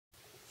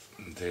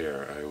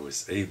There, I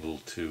was able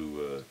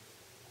to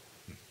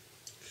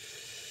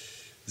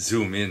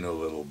zoom in a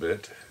little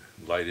bit,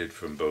 light it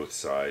from both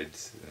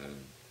sides,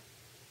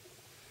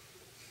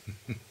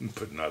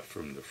 but not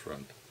from the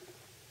front.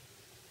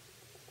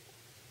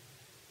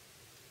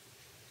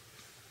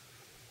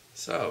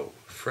 So,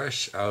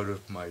 fresh out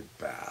of my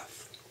bath.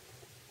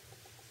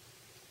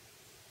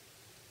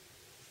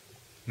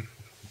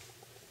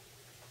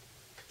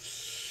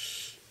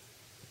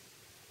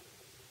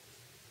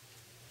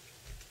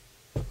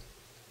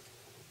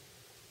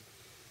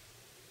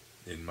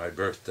 In my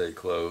birthday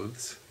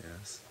clothes,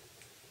 yes.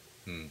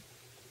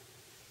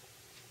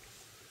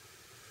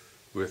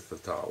 With the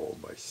towel,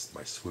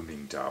 my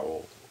swimming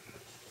towel.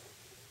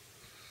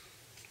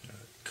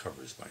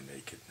 Covers my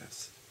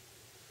nakedness.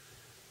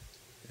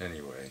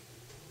 Anyway,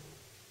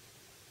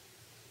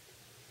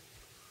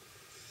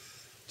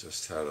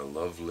 just had a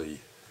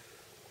lovely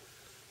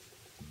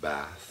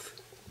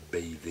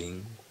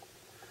bathing.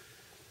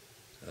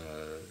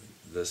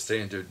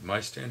 My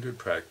standard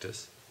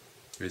practice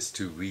is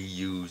to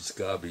reuse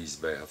Gabi's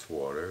bath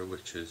water,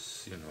 which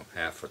is,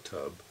 half a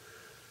tub,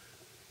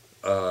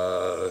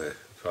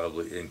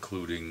 probably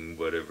including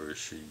whatever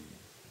she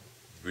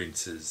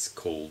rinses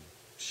cold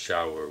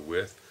shower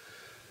with,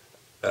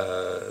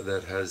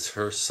 that has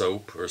her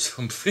soap or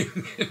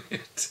something in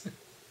it.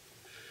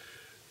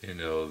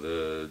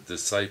 The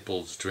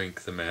disciples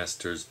drink the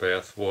master's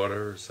bath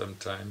water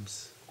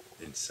sometimes.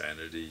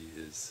 Insanity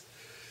is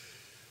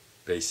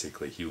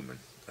basically human.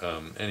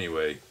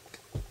 Anyway,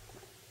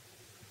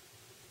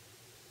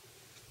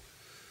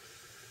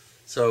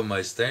 so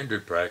my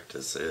standard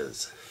practice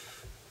is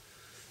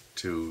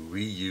to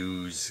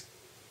reuse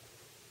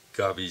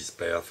Gabi's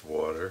bath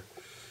water.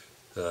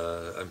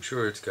 I'm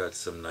sure it's got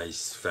some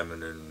nice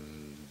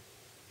feminine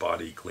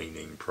body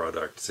cleaning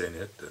products in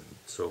it and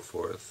so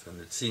forth,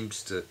 and it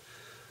seems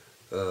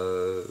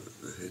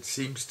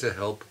to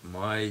help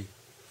my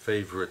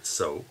favorite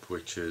soap,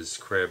 which is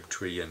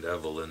Crabtree and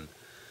Evelyn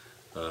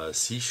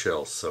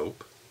seashell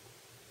soap.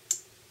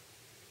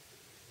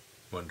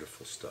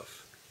 Wonderful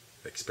stuff.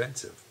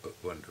 Expensive, but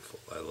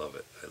wonderful. I love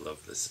it. I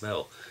love the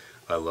smell.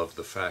 I love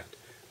the fact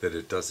that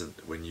it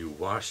doesn't, when you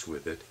wash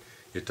with it,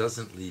 it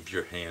doesn't leave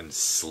your hands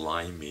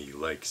slimy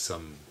like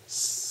some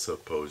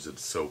supposed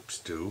soaps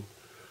do.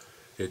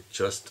 It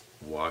just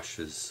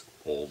washes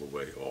all the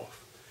way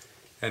off.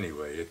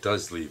 Anyway, it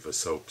does leave a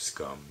soap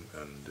scum,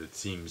 and it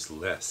seems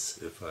less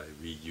if I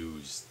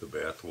reuse the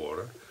bath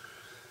water.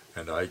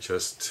 And I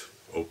just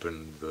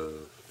open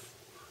the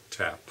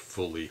tap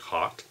fully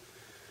hot,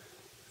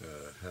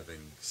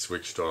 having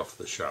switched off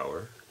the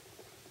shower,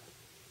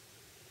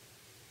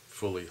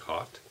 fully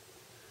hot,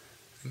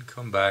 and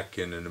come back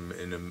in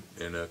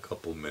a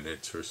couple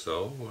minutes or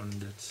so,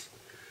 and it's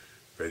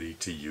ready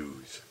to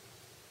use.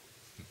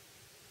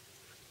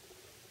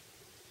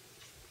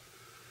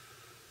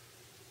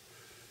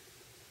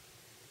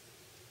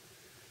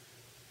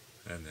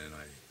 And then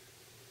I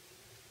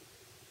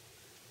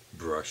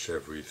brush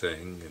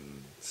everything,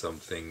 and some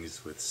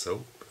things with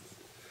soap,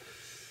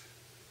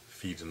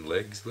 feet and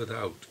legs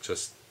without,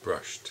 just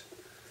brushed.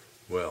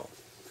 Well,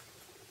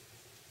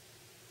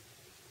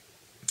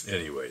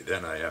 anyway,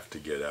 then I have to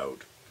get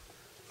out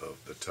of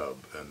the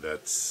tub, and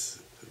that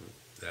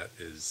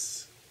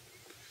is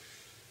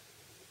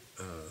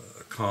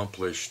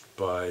accomplished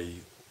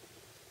by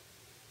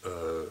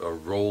a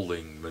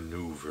rolling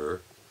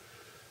maneuver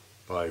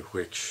by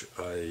which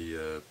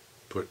I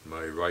put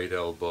my right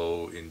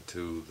elbow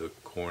into the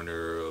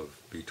corner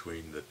of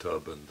between the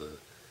tub and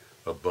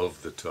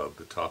above the tub,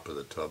 the top of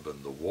the tub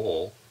and the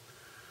wall,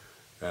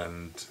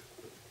 and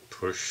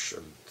push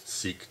and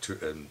seek to,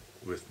 and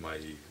with my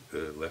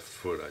left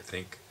foot, I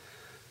think,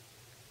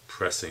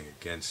 pressing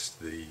against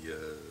the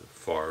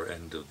far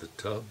end of the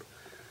tub,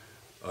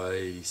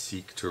 I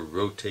seek to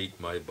rotate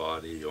my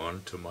body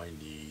onto my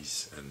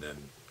knees, and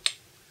then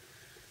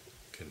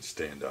can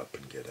stand up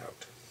and get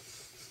out.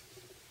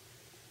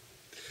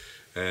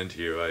 And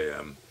here I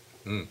am.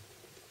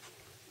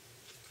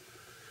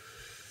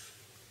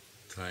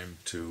 Time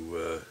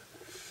to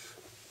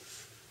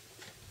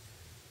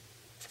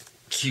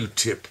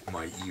Q-tip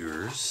my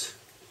ears.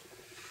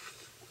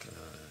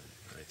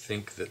 I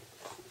think that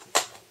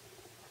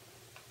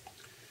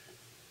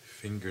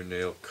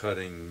fingernail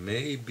cutting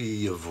may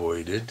be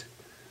avoided.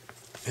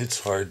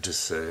 It's hard to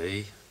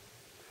say.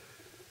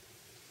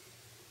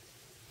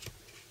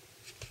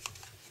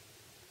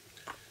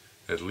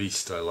 At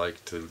least I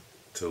like to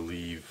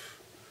leave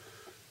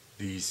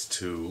these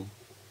two,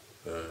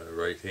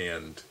 right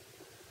hand,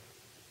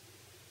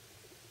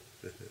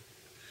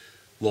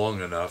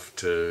 long enough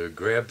to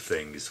grab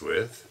things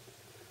with.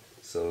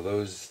 So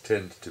those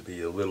tend to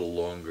be a little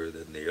longer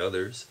than the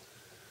others.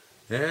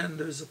 And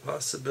there's a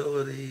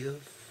possibility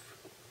of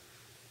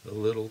a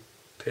little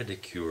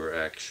pedicure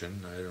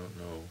action, I don't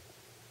know.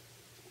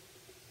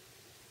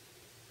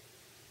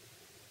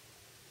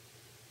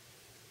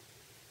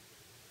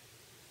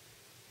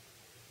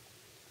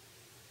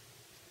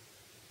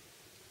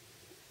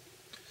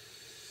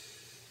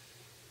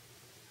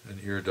 An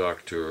ear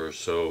doctor or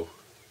so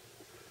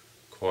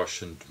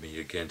cautioned me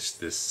against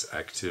this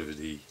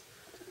activity,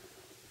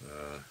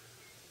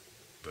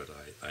 but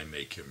I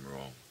make him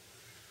wrong.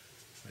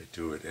 I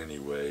do it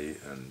anyway,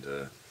 and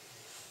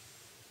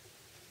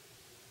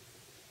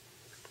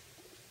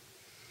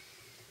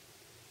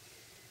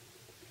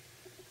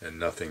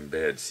nothing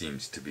bad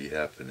seems to be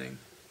happening.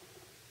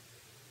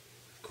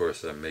 Of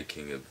course, I'm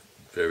making a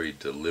very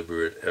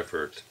deliberate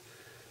effort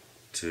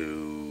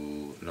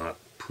to not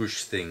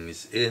push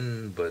things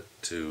in, but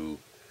to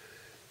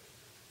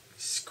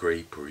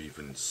scrape or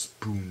even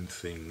spoon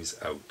things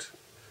out.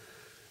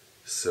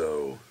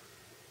 So,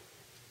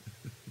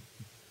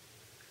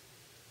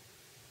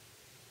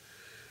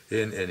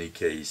 in any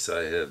case,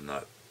 I have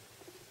not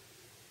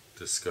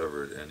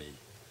discovered any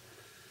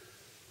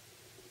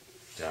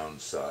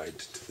downside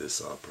to this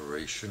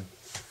operation.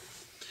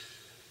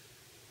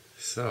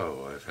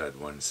 So, I've had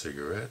one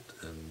cigarette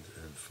and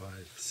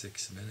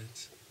 5-6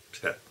 minutes.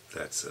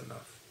 That's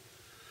enough.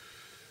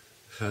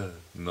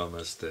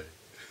 Namaste.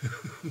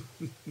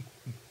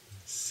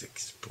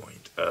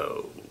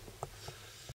 6.0